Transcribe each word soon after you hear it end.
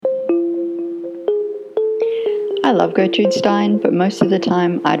I love Gertrude Stein, but most of the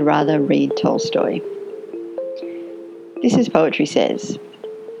time I'd rather read Tolstoy. This is Poetry Says.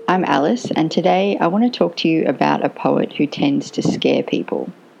 I'm Alice, and today I want to talk to you about a poet who tends to scare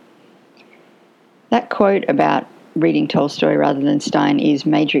people. That quote about reading Tolstoy rather than Stein is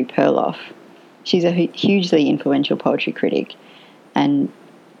Majdri Perloff. She's a hugely influential poetry critic, and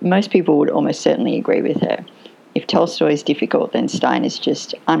most people would almost certainly agree with her. If Tolstoy is difficult, then Stein is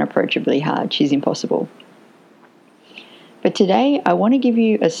just unapproachably hard. She's impossible. But today, I want to give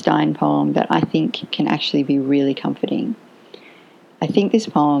you a Stein poem that I think can actually be really comforting. I think this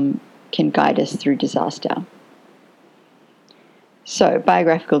poem can guide us through disaster. So,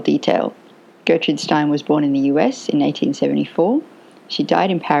 biographical detail. Gertrude Stein was born in the US in 1874. She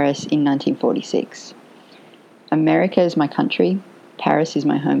died in Paris in 1946. America is my country, Paris is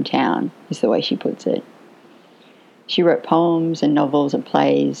my hometown, is the way she puts it. She wrote poems and novels and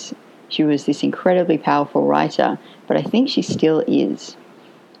plays. She was this incredibly powerful writer, but I think she still is.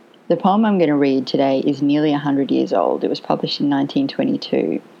 The poem I'm going to read today is nearly 100 years old. It was published in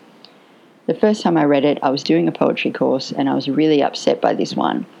 1922. The first time I read it, I was doing a poetry course, and I was really upset by this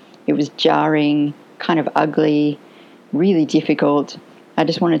one. It was jarring, kind of ugly, really difficult. I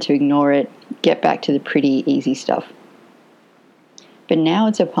just wanted to ignore it, get back to the pretty, easy stuff. But now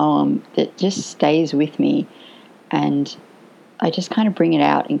it's a poem that just stays with me, and I just kind of bring it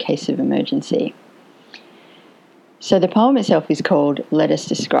out in case of emergency. So the poem itself is called Let Us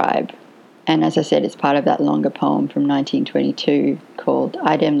Describe. And as I said, it's part of that longer poem from 1922 called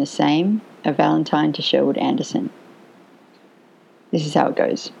I'd Am the Same, A Valentine to Sherwood Anderson. This is how it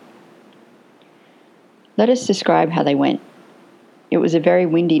goes. Let us describe how they went. It was a very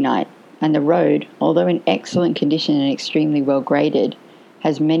windy night, and the road, although in excellent condition and extremely well graded,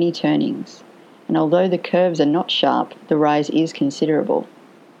 has many turnings. And although the curves are not sharp, the rise is considerable.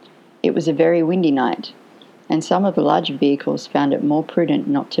 It was a very windy night, and some of the larger vehicles found it more prudent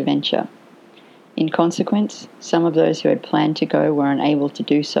not to venture. In consequence, some of those who had planned to go were unable to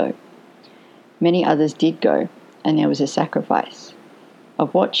do so. Many others did go, and there was a sacrifice.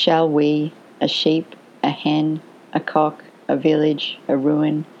 Of what shall we, a sheep, a hen, a cock, a village, a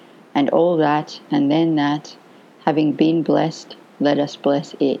ruin, and all that, and then that, having been blessed, let us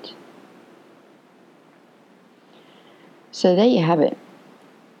bless it. So there you have it.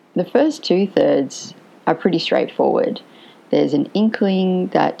 The first 2/3 are pretty straightforward. There's an inkling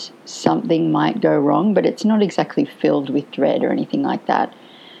that something might go wrong, but it's not exactly filled with dread or anything like that.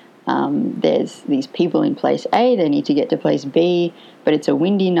 There's these people in place A, they need to get to place B, but it's a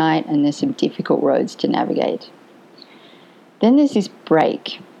windy night and there's some difficult roads to navigate. Then there's this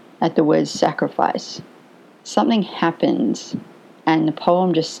break at the word sacrifice. Something happens and the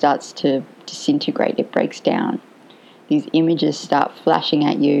poem just starts to disintegrate, it breaks down. These images start flashing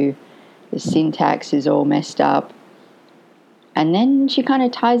at you, the syntax is all messed up, and then she kind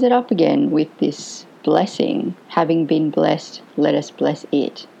of ties it up again with this blessing, having been blessed, let us bless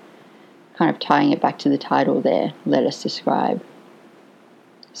it, kind of tying it back to the title there, Let Us Describe.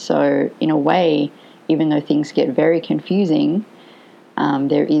 So in a way, even though things get very confusing,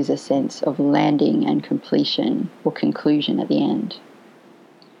 there is a sense of landing and completion or conclusion at the end.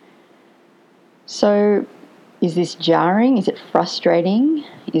 So is this jarring? Is it frustrating?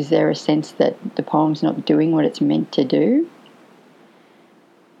 Is there a sense that the poem's not doing what it's meant to do?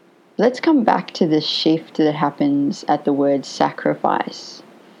 Let's come back to the shift that happens at the word sacrifice.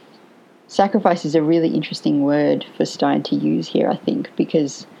 Sacrifice is a really interesting word for Stein to use here, I think,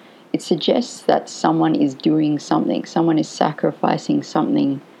 because it suggests that someone is doing something, someone is sacrificing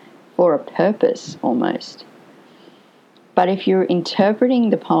something for a purpose almost. But if you're interpreting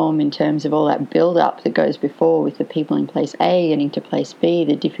the poem in terms of all that build-up that goes before with the people in place A getting to place B,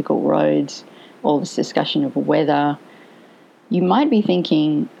 the difficult roads, all this discussion of weather, you might be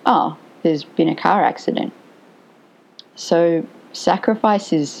thinking, oh, there's been a car accident. So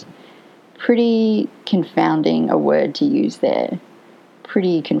sacrifice is pretty confounding a word to use there,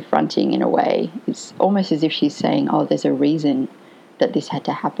 pretty confronting in a way. It's almost as if she's saying, oh, there's a reason that this had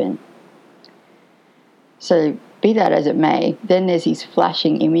to happen. So be that as it may, then there's these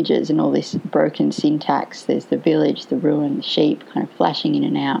flashing images and all this broken syntax. There's the village, the ruin, the sheep kind of flashing in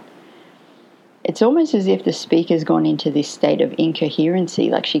and out. It's almost as if the speaker's gone into this state of incoherency,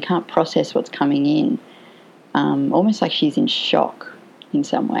 like she can't process what's coming in, almost like she's in shock in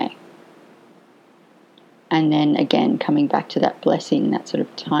some way. And then again, coming back to that blessing, that sort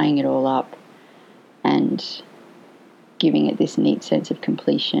of tying it all up and giving it this neat sense of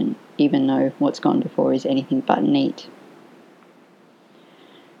completion, even though what's gone before is anything but neat.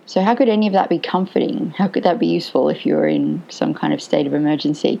 So how could any of that be comforting? How could that be useful if you're in some kind of state of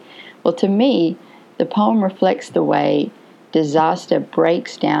emergency? Well, to me, The poem reflects the way disaster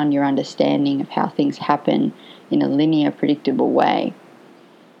breaks down your understanding of how things happen in a linear, predictable way.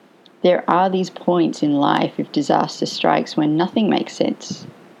 There are these points in life if disaster strikes when nothing makes sense.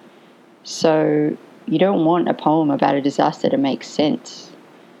 So you don't want a poem about a disaster to make sense.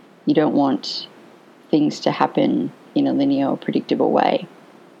 You don't want things to happen in a linear or predictable way.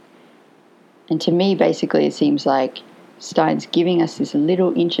 And to me, basically, it seems like Stein's giving us this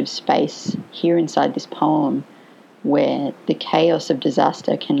little inch of space here inside this poem where the chaos of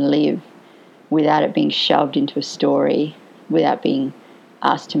disaster can live without it being shoved into a story, without being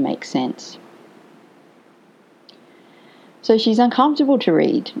asked to make sense. So she's uncomfortable to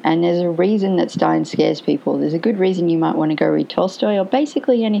read, and there's a reason that Stein scares people. There's a good reason you might want to go read Tolstoy or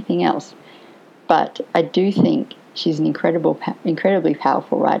basically anything else. But I do think she's an incredibly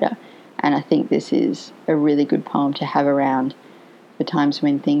powerful writer, and I think this is a really good poem to have around for times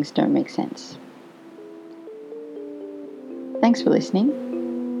when things don't make sense. Thanks for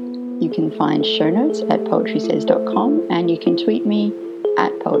listening. You can find show notes at poetrysays.com, and you can tweet me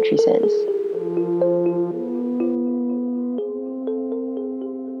at poetrysays.